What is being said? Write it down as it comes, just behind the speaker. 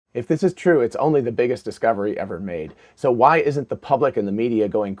If this is true, it's only the biggest discovery ever made. So why isn't the public and the media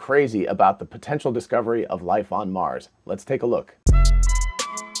going crazy about the potential discovery of life on Mars? Let's take a look.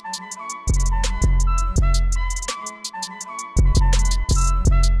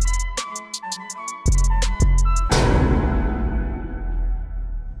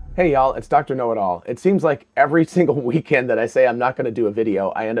 Hey y'all, it's Dr. Know-It-All. It seems like every single weekend that I say I'm not going to do a video,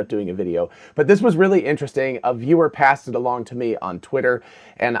 I end up doing a video. But this was really interesting. A viewer passed it along to me on Twitter,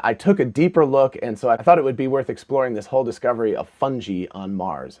 and I took a deeper look, and so I thought it would be worth exploring this whole discovery of fungi on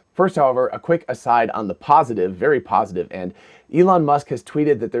Mars. First, however, a quick aside on the positive, very positive end. Elon Musk has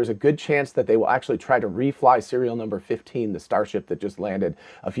tweeted that there's a good chance that they will actually try to refly serial number 15, the Starship that just landed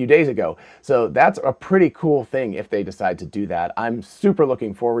a few days ago. So that's a pretty cool thing if they decide to do that. I'm super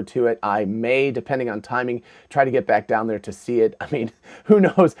looking forward to it. I may, depending on timing, try to get back down there to see it. I mean, who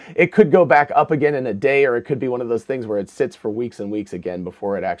knows? It could go back up again in a day, or it could be one of those things where it sits for weeks and weeks again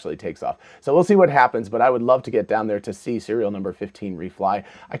before it actually takes off. So we'll see what happens, but I would love to get down there to see serial number 15 refly.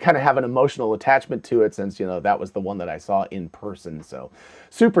 I kind of have an emotional attachment to it since, you know, that was the one that I saw in person. So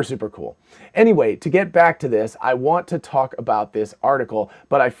super, super cool. Anyway, to get back to this, I want to talk about this article,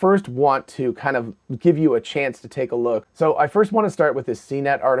 but I first want to kind of give you a chance to take a look. So I first want to start with this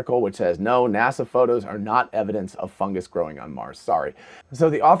CNET article, which says, no, NASA photos are not evidence of fungus growing on Mars. Sorry. So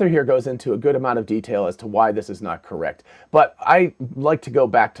the author here goes into a good amount of detail as to why this is not correct, but I like to go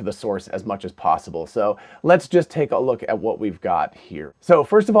back to the source as much as possible. So let's just take a look at what we've got here. So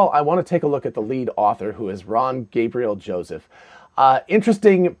first of all, I want to take a look at the lead author, who is Rhawn Gabriel Joseph.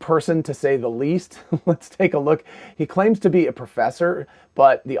 Interesting person, to say the least. Let's take a look. He claims to be a professor,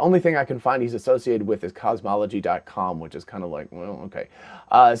 but the only thing I can find he's associated with is cosmology.com, which is kind of like, well, okay.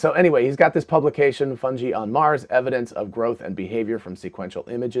 So anyway, he's got this publication, Fungi on Mars, Evidence of Growth and Behavior from Sequential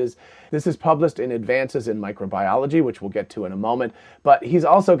Images. This is published in Advances in Microbiology, which we'll get to in a moment, but he's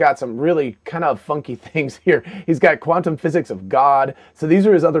also got some really kind of funky things here. He's got Quantum Physics of God. So these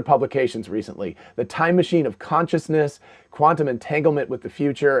are his other publications recently. The Time Machine of Consciousness, Quantum Entanglement with the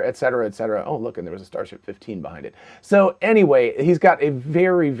Future, etc., etc. Oh, look, and there was a Starship 15 behind it. So anyway, he's got a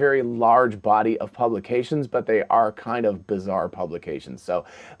very, very large body of publications, but they are kind of bizarre publications. So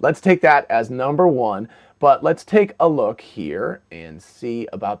let's take that as number one. But let's take a look here and see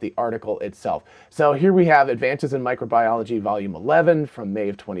about the article itself. So here we have Advances in Microbiology, Volume 11 from May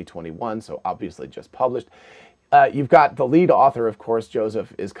of 2021, so obviously just published. You've got the lead author, of course,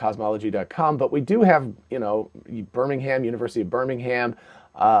 Joseph, is cosmology.com, but we do have, you know, Birmingham, University of Birmingham,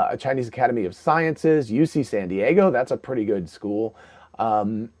 a Chinese Academy of Sciences, UC San Diego. That's a pretty good school.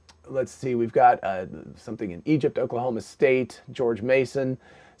 Let's see, we've got something in Egypt, Oklahoma State, George Mason.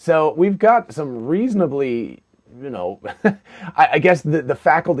 So we've got some reasonably, you know, I guess the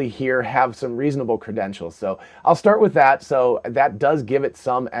faculty here have some reasonable credentials. So I'll start with that. So that does give it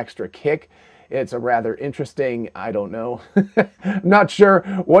some extra kick. It's a rather interesting, I don't know, I'm not sure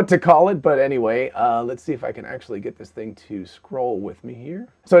what to call it, but anyway, let's see if I can actually get this thing to scroll with me here.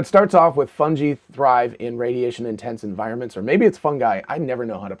 So it starts off with fungi thrive in radiation-intense environments, or maybe it's fungi. I never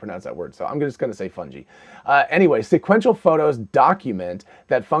know how to pronounce that word, so I'm just going to say fungi. Anyway, sequential photos document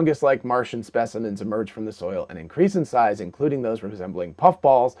that fungus-like Martian specimens emerge from the soil and increase in size, including those resembling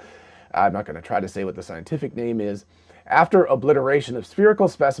puffballs. I'm not going to try to say what the scientific name is. After obliteration of spherical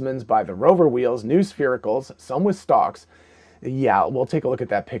specimens by the rover wheels, new sphericals, some with stalks, yeah, we'll take a look at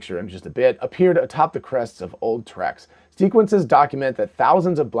that picture in just a bit, appeared atop the crests of old treks. Sequences document that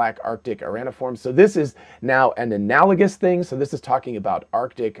thousands of black Arctic araniforms, so this is now an analogous thing, so this is talking about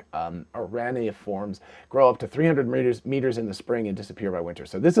Arctic araniforms, grow up to 300 meters in the spring and disappear by winter.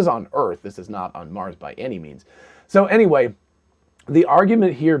 So this is on Earth, this is not on Mars by any means. So anyway, the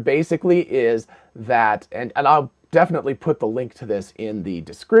argument here basically is that, and I'll definitely put the link to this in the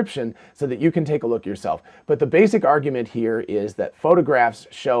description so that you can take a look yourself. But the basic argument here is that photographs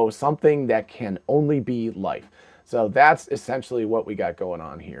show something that can only be life. So that's essentially what we got going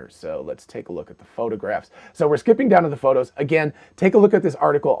on here. So let's take a look at the photographs. So we're skipping down to the photos. Again, take a look at this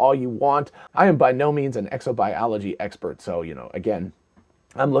article all you want. I am by no means an exobiology expert. So, you know, again,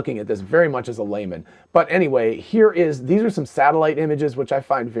 I'm looking at this very much as a layman. But anyway, these are some satellite images, which I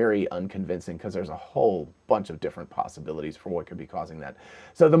find very unconvincing because there's a whole bunch of different possibilities for what could be causing that.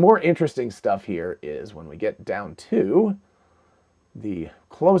 So the more interesting stuff here is when we get down to the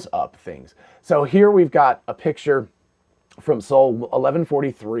close-up things. So here we've got a picture from Sol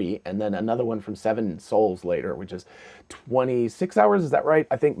 1143, and then another one from 7 sols later, which is 26 hours, is that right?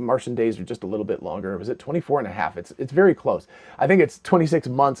 I think Martian days are just a little bit longer. Was it 24 and a half? It's very close. I think it's 26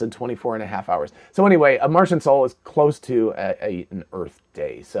 months and 24 and a half hours. So anyway, a Martian sol is close to an Earth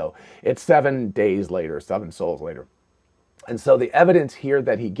day. So it's 7 days later, 7 sols later. And so the evidence here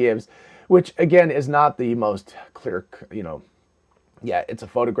that he gives, which again is not the most clear, yeah, it's a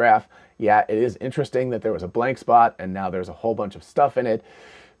photograph. Yeah, it is interesting that there was a blank spot and now there's a whole bunch of stuff in it.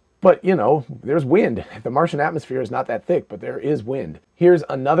 But, there's wind. The Martian atmosphere is not that thick, but there is wind. Here's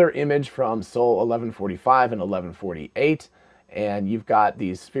another image from Sol 1145 and 1148. And you've got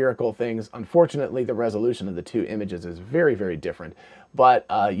these spherical things. Unfortunately, the resolution of the two images is very, very different. But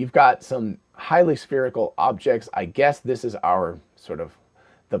you've got some highly spherical objects. I guess this is our sort of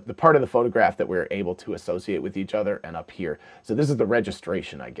the part of the photograph that we're able to associate with each other, and up here. So this is the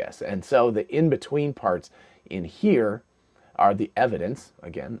registration, I guess. And so the in-between parts in here are the evidence,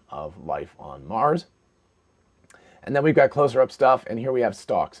 again, of life on Mars. And then we've got closer up stuff, and here we have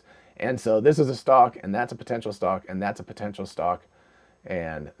stalks. And so this is a stalk, and that's a potential stalk, and that's a potential stalk,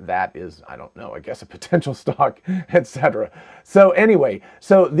 and that is, I don't know, I guess a potential stalk, etc. So anyway,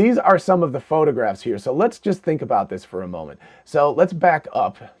 so these are some of the photographs here. So let's just think about this for a moment. So let's back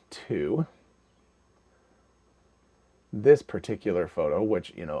up to this particular photo,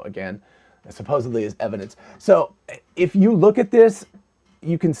 which, again, supposedly is evidence. So if you look at this,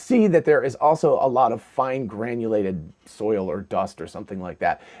 you can see that there is also a lot of fine granulated soil or dust or something like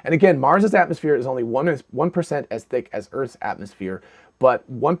that. And again, Mars's atmosphere is only 1% as thick as Earth's atmosphere,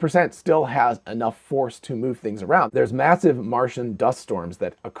 but 1% still has enough force to move things around. There's massive Martian dust storms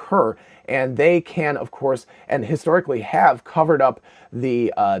that occur, and they can, of course, and historically have covered up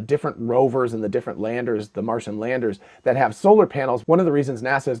the different rovers and the different landers, the Martian landers that have solar panels. One of the reasons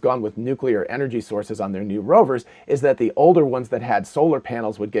NASA has gone with nuclear energy sources on their new rovers is that the older ones that had solar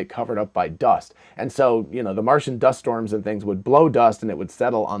panels would get covered up by dust. And so, the Martian dust storms and things would blow dust and it would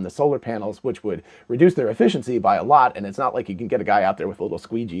settle on the solar panels, which would reduce their efficiency by a lot. And it's not like you can get a guy out there with a little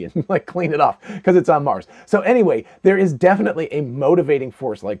squeegee and like clean it off because it's on Mars. So anyway, there is definitely a motivating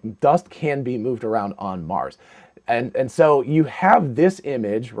force. Like dust can be moved around on Mars. And so you have this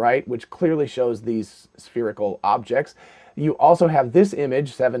image, right, which clearly shows these spherical objects. You also have this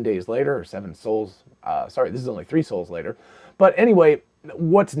image 7 days later, or 7 sols. Sorry, this is only 3 sols later. But anyway,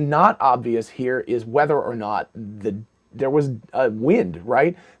 what's not obvious here is whether or not there was a wind,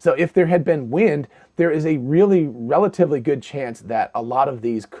 right? So if there had been wind, there is a really relatively good chance that a lot of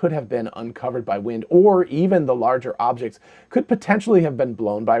these could have been uncovered by wind, or even the larger objects could potentially have been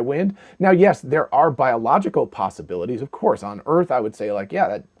blown by wind. Now, yes, there are biological possibilities. Of course, on Earth, I would say like, yeah,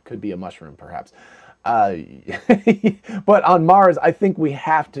 that could be a mushroom perhaps. But on Mars, I think we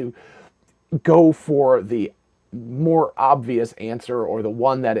have to go for the more obvious answer, or the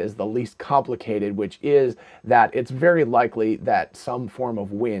one that is the least complicated, which is that it's very likely that some form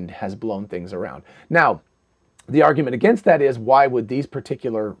of wind has blown things around. Now, the argument against that is, why would these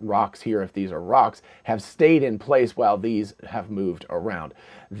particular rocks here, if these are rocks, have stayed in place while these have moved around?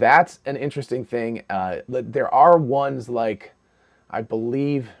 That's an interesting thing. There are ones like, I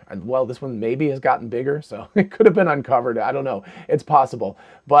believe, well, this one maybe has gotten bigger, so it could have been uncovered. I don't know. It's possible.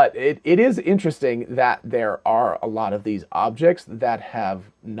 But it is interesting that there are a lot of these objects that have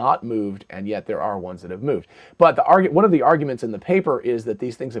not moved, and yet there are ones that have moved. But one of the arguments in the paper is that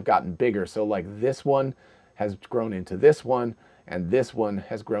these things have gotten bigger. So like this one has grown into this one, and this one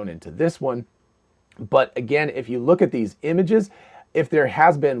has grown into this one. But again, if you look at these images, if there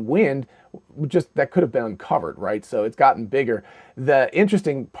has been wind, that could have been uncovered, right? So it's gotten bigger. The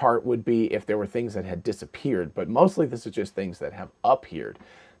interesting part would be if there were things that had disappeared, but mostly this is just things that have appeared.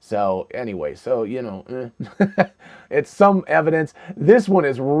 So anyway, so, it's some evidence. This one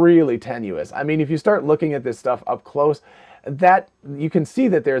is really tenuous. I mean, if you start looking at this stuff up close, that you can see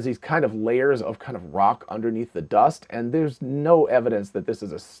that there's these kind of layers of kind of rock underneath the dust, and there's no evidence that this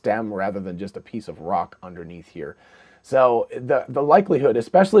is a stem rather than just a piece of rock underneath here. So the likelihood,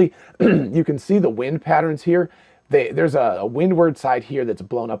 especially, you can see the wind patterns here. There's a windward side here that's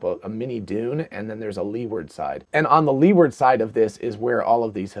blown up a mini dune, and then there's a leeward side. And on the leeward side of this is where all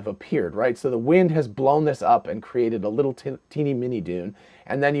of these have appeared, right? So the wind has blown this up and created a little teeny mini dune.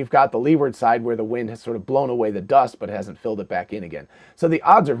 And then you've got the leeward side where the wind has sort of blown away the dust but hasn't filled it back in again. So the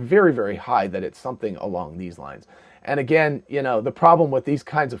odds are very, very high that it's something along these lines. And again, the problem with these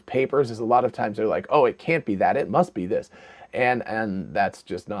kinds of papers is a lot of times they're like, oh, it can't be that, it must be this. And that's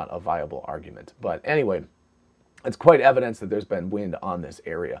just not a viable argument. But anyway, it's quite evidence that there's been wind on this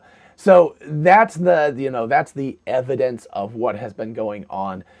area. So that's that's the evidence of what has been going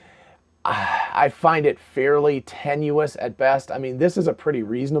on. I find it fairly tenuous at best. I mean, this is a pretty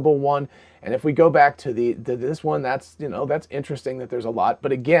reasonable one. And if we go back to this one, that's interesting that there's a lot.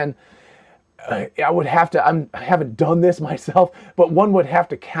 But again, I would have to, I haven't done this myself, but one would have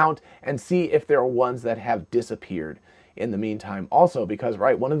to count and see if there are ones that have disappeared in the meantime also, because,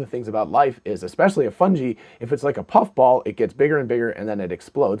 right, one of the things about life is, especially a fungi, if it's like a puffball, it gets bigger and bigger and then it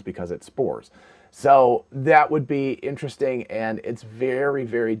explodes because it spores. So that would be interesting, and it's very,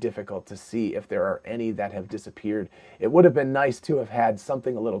 very difficult to see if there are any that have disappeared. It would have been nice to have had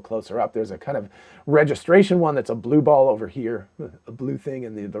something a little closer up. There's a kind of registration one that's a blue ball over here, a blue thing,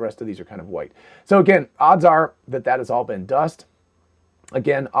 and the rest of these are kind of white. So again, odds are that that has all been dust.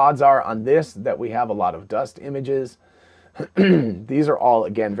 Again, odds are on this that we have a lot of dust images. These are all,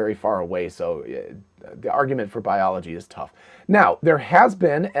 again, very far away, so the argument for biology is tough. Now, there has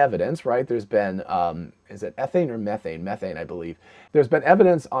been evidence, right? There's been, is it ethane or methane? Methane, I believe. There's been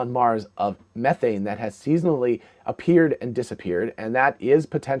evidence on Mars of methane that has seasonally appeared and disappeared, and that is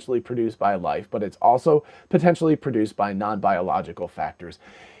potentially produced by life, but it's also potentially produced by non-biological factors.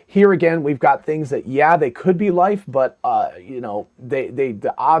 Here again, we've got things that, yeah, they could be life, but, you know,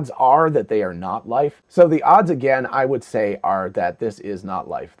 the odds are that they are not life. So the odds, again, I would say are that this is not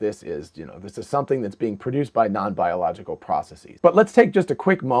life. This is, you know, this is something that's being produced by non-biological processes. But let's take just a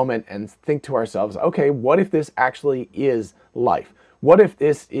quick moment and think to ourselves, okay, what if this actually is life? What if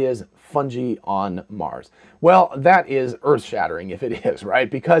this is fungi on Mars? Well, that is earth-shattering if it is, right?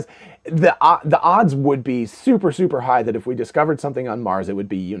 Because the odds would be super, super high that if we discovered something on Mars, it would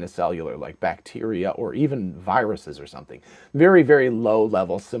be unicellular, like bacteria or even viruses or something. Very, very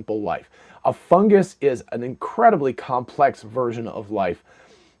low-level, simple life. A fungus is an incredibly complex version of life.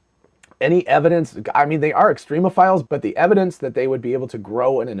 Any evidence, I mean, they are extremophiles, but the evidence that they would be able to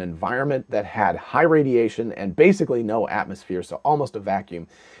grow in an environment that had high radiation and basically no atmosphere, so almost a vacuum,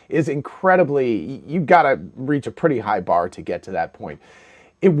 is incredibly, you've got to reach a pretty high bar to get to that point.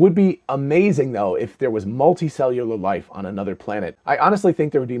 It would be amazing, though, if there was multicellular life on another planet. I honestly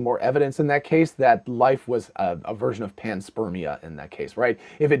think there would be more evidence in that case that life was a version of panspermia in that case, right?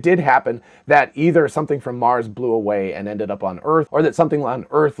 If it did happen, that either something from Mars blew away and ended up on Earth, or that something on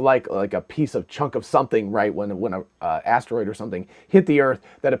Earth, like a piece of chunk of something, right, when an asteroid or something hit the Earth,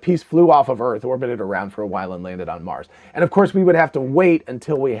 that a piece flew off of Earth, orbited around for a while, and landed on Mars. And of course, we would have to wait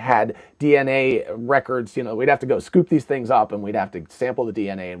until we had DNA records. You know, we'd have to go scoop these things up, and we'd have to sample the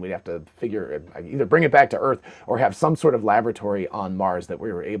DNA, and we'd have to figure, either bring it back to Earth or have some sort of laboratory on Mars that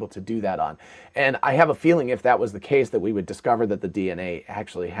we were able to do that on. And I have a feeling if that was the case, that we would discover that the DNA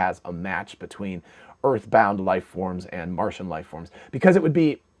actually has a match between Earth-bound life forms and Martian life forms, because it would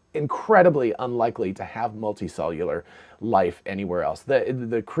be incredibly unlikely to have multicellular life anywhere else.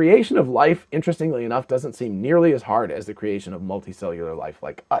 The creation of life, interestingly enough, doesn't seem nearly as hard as the creation of multicellular life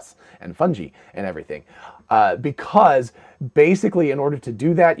like us and fungi and everything. Because basically in order to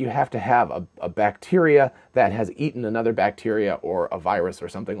do that, you have to have a bacteria that has eaten another bacteria or a virus or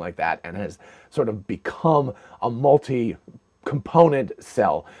something like that and has sort of become a multi-component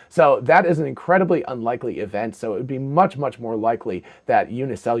cell. So that is an incredibly unlikely event. So it would be much, much more likely that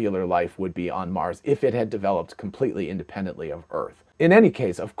unicellular life would be on Mars if it had developed completely independently of Earth. In any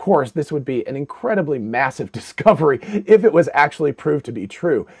case, of course, this would be an incredibly massive discovery if it was actually proved to be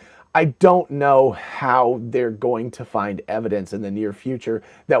true. I don't know how they're going to find evidence in the near future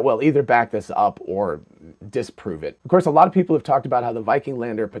that will either back this up or disprove it. Of course, a lot of people have talked about how the Viking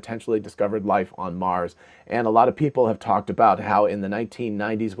lander potentially discovered life on Mars, and a lot of people have talked about how in the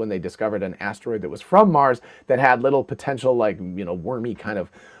 1990s when they discovered an asteroid that was from Mars that had little potential, like, you know, wormy kind of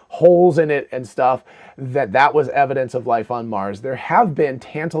holes in it and stuff, that was evidence of life on Mars. There have been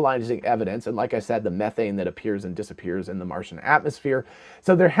tantalizing evidence, and like I said, the methane that appears and disappears in the Martian atmosphere.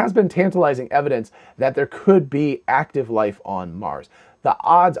 So there has been tantalizing evidence that there could be active life on Mars. The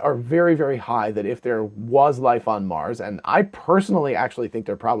odds are very, very high that if there was life on Mars, and I personally actually think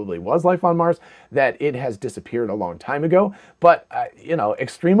there probably was life on Mars, that it has disappeared a long time ago. But, you know,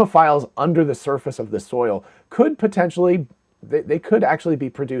 extremophiles under the surface of the soil could potentially, they could actually be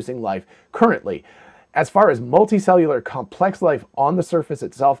producing life currently. As far as multicellular complex life on the surface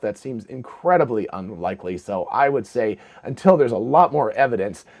itself, that seems incredibly unlikely. So I would say until there's a lot more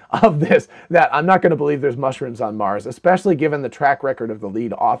evidence of this, that I'm not going to believe there's mushrooms on Mars, especially given the track record of the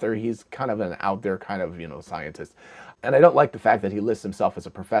lead author. He's kind of an out there kind of, you know, scientist. And I don't like the fact that he lists himself as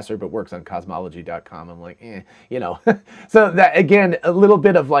a professor but works on cosmology.com. I'm like, you know. So that, again, a little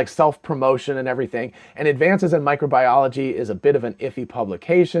bit of like self-promotion and everything. And Advances in Microbiology is a bit of an iffy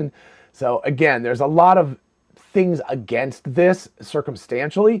publication. So again, there's a lot of things against this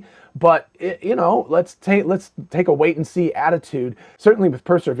circumstantially, but you know, let's take a wait and see attitude. Certainly with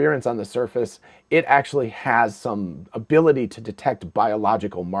perseverance on the surface, it actually has some ability to detect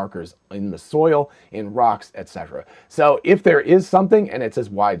biological markers in the soil, in rocks, etc. So if there is something and it's as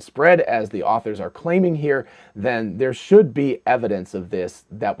widespread as the authors are claiming here, then there should be evidence of this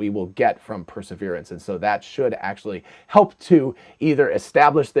that we will get from perseverance. And so that should actually help to either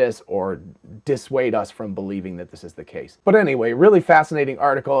establish this or dissuade us from believing that this is the case. But anyway, really fascinating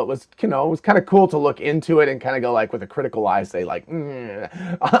article. It was, you know, it was kind of cool to look into it and kind of go like with a critical eye, say like,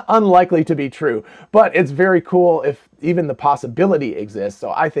 unlikely to be true. But it's very cool if even the possibility exists.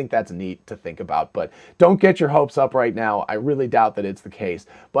 So I think that's neat to think about. But don't get your hopes up right now. I really doubt that it's the case.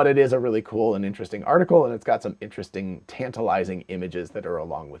 But it is a really cool and interesting article, and it's got some interesting, tantalizing images that are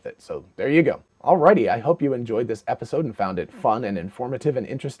along with it. So there you go. Alrighty, I hope you enjoyed this episode and found it fun and informative and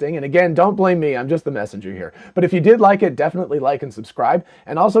interesting. And again, don't blame me, I'm just the messenger here. But if you did like it, definitely like and subscribe.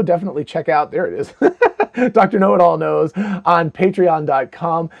 And also definitely check out, there it is, Dr. Know-It-All Knows on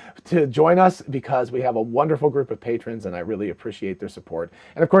patreon.com to join us, because we have a wonderful group of patrons and I really appreciate their support.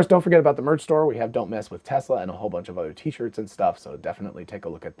 And of course, don't forget about the merch store. We have Don't Mess with Tesla and a whole bunch of other t-shirts and stuff, so definitely take a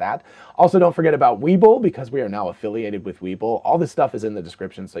look at that. Also, don't forget about WeBull, because we are now affiliated with WeBull. All this stuff is in the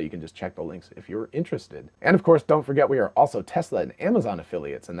description, so you can just check the links if you're interested. And of course, don't forget we are also Tesla and Amazon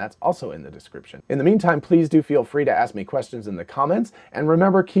affiliates, and that's also in the description. In the meantime, please do feel free to ask me questions in the comments, and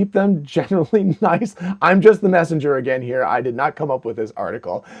remember, keep them generally nice. I'm just the messenger again here. I did not come up with this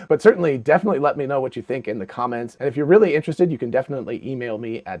article, but certainly definitely let me know what you think in the comments. And if you're really interested, you can definitely email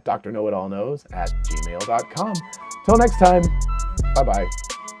me at drknowitallknows@gmail.com. Till next time, bye-bye.